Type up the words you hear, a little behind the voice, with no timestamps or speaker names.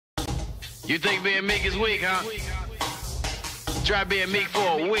You think being meek is weak, huh? Try being meek for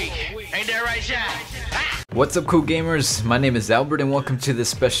a week. Ain't that right, Shy? What's up, cool gamers? My name is Albert and welcome to this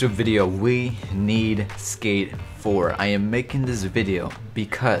special video. We need Skate 4. I am making this video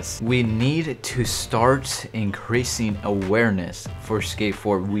because we need to start increasing awareness for Skate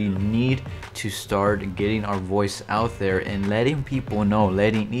 4. We need to start getting our voice out there and letting people know,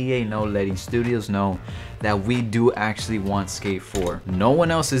 letting EA know, letting studios know that we do actually want Skate 4. No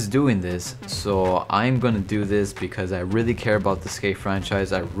one else is doing this, so I'm gonna do this because I really care about the Skate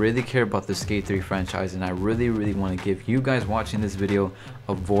franchise. I really care about the Skate 3 franchise, and I really want to give you guys watching this video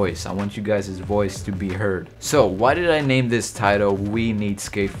a voice. I want you guys' voice to be heard. So why did I name this title We Need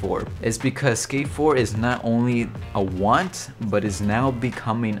Skate 4? It's because Skate 4 is not only a want, but is now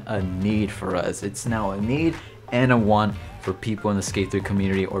becoming a need for us. It's now a need and a want for people in the Skate 3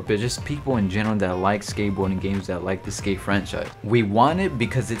 community, or just people in general that like skateboarding games, that like the Skate franchise. We want it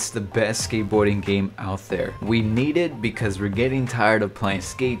because it's the best skateboarding game out there. We need it because we're getting tired of playing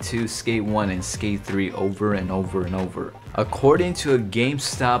Skate 2, Skate 1, and Skate 3 over and over and over. According to a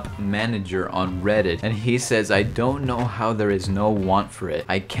GameStop manager on Reddit, and he says, I don't know how there is no want for it.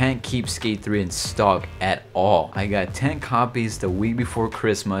 I can't keep Skate 3 in stock at all. I got 10 copies the week before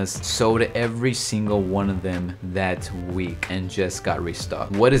Christmas, sold every single one of them that week, and just got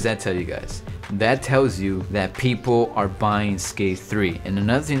restocked. What does that tell you guys? That tells you that people are buying Skate 3. And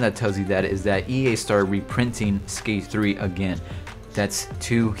another thing that tells you that is that EA started reprinting Skate 3 again. That's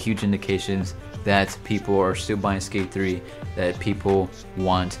two huge indications that people are still buying Skate 3, that people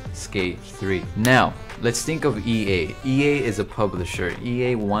want Skate 3. Now, let's think of EA. EA is a publisher.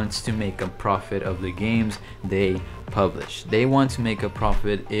 EA wants to make a profit of the games they publish. They want to make a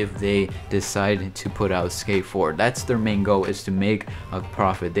profit if they decide to put out Skate 4. That's their main goal, is to make a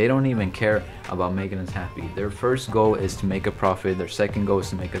profit. They don't even care about making us happy. Their first goal is to make a profit. Their second goal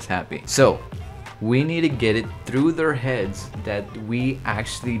is to make us happy. So we need to get it through their heads that we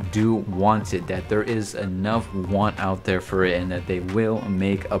actually do want it, that there is enough want out there for it, and that they will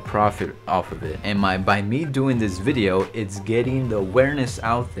make a profit off of it. And by me doing this video, it's getting the awareness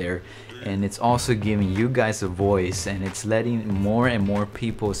out there, and it's also giving you guys a voice, and it's letting more and more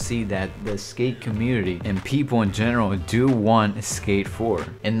people see that the skate community and people in general do want Skate 4.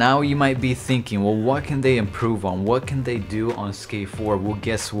 And now you might be thinking, well, what can they improve on? What can they do on Skate 4? Well,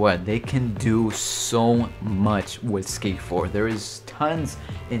 guess what? They can do so much with Skate 4. There is tons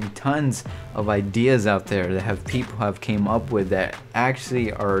and tons of ideas out there that people have came up with that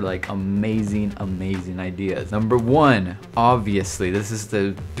actually are like amazing ideas. Number one, obviously, this is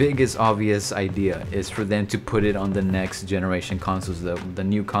the biggest obvious idea, is for them to put it on the next generation consoles, the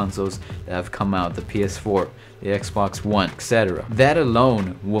new consoles that have come out, the PS4, the Xbox One, etc. That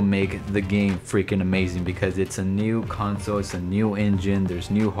alone will make the game freaking amazing because it's a new console, it's a new engine, there's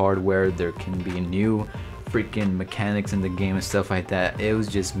new hardware, there can be new freaking mechanics in the game and stuff like that. It was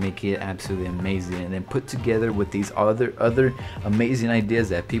just make it absolutely amazing, and then put together with these other amazing ideas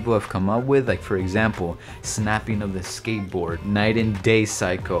that people have come up with, like for example, snapping of the skateboard, night and day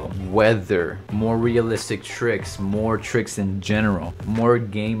cycle, weather, more realistic tricks, more tricks in general, more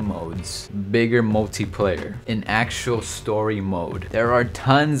game modes, bigger multiplayer, an actual story mode. There are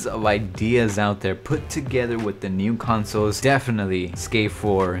tons of ideas out there put together with the new consoles. Definitely Skate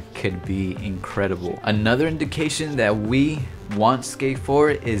 4 could be incredible. Another indication that we want Skate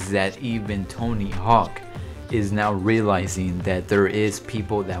 4 is that even Tony Hawk is now realizing that there is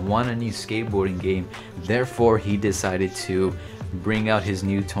people that want a new skateboarding game. Therefore, he decided to bring out his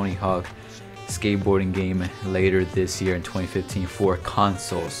new Tony Hawk skateboarding game later this year in 2015 for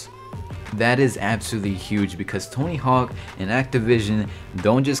consoles. That is absolutely huge because Tony Hawk and Activision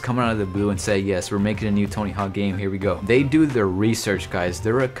don't just come out of the blue and say, yes, we're making a new Tony Hawk game, here we go. They do their research, guys.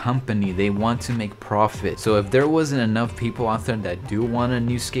 They're a company, they want to make profit. So if there wasn't enough people out there that do want a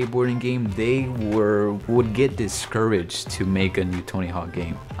new skateboarding game, they would get discouraged to make a new Tony Hawk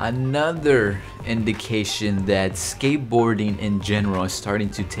game. Another indication that skateboarding in general is starting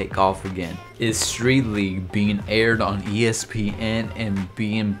to take off again is Street League being aired on ESPN and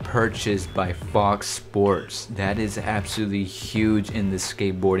being purchased by Fox Sports. That is absolutely huge in the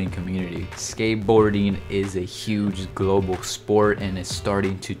skateboarding community. Skateboarding is a huge global sport, and it's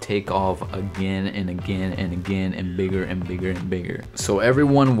starting to take off again and again and again, and bigger and bigger and bigger. So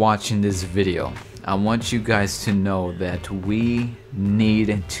everyone watching this video, I want you guys to know that we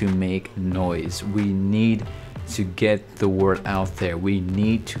need to make noise. We need to get the word out there. We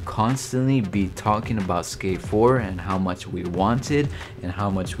need to constantly be talking about Skate 4 and how much we want it and how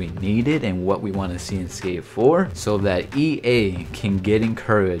much we need it and what we want to see in Skate 4, so that EA can get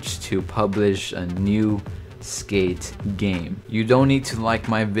encouraged to publish a new skate game. You don't need to like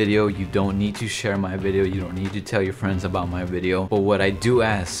my video, you don't need to share my video, you don't need to tell your friends about my video, but what I do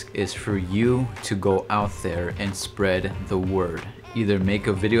ask is for you to go out there and spread the word. Either make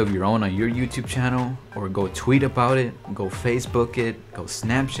a video of your own on your YouTube channel, or go tweet about it, go Facebook it, go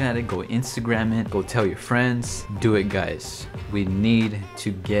Snapchat it, go Instagram it, go tell your friends. Do it, guys. We need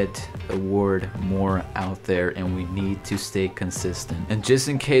to get the word more out there, and we need to stay consistent. And just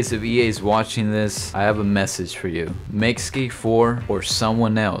in case if EA is watching this, I have a message for you. Make Skate 4 or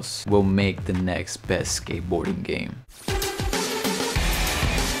someone else will make the next best skateboarding game.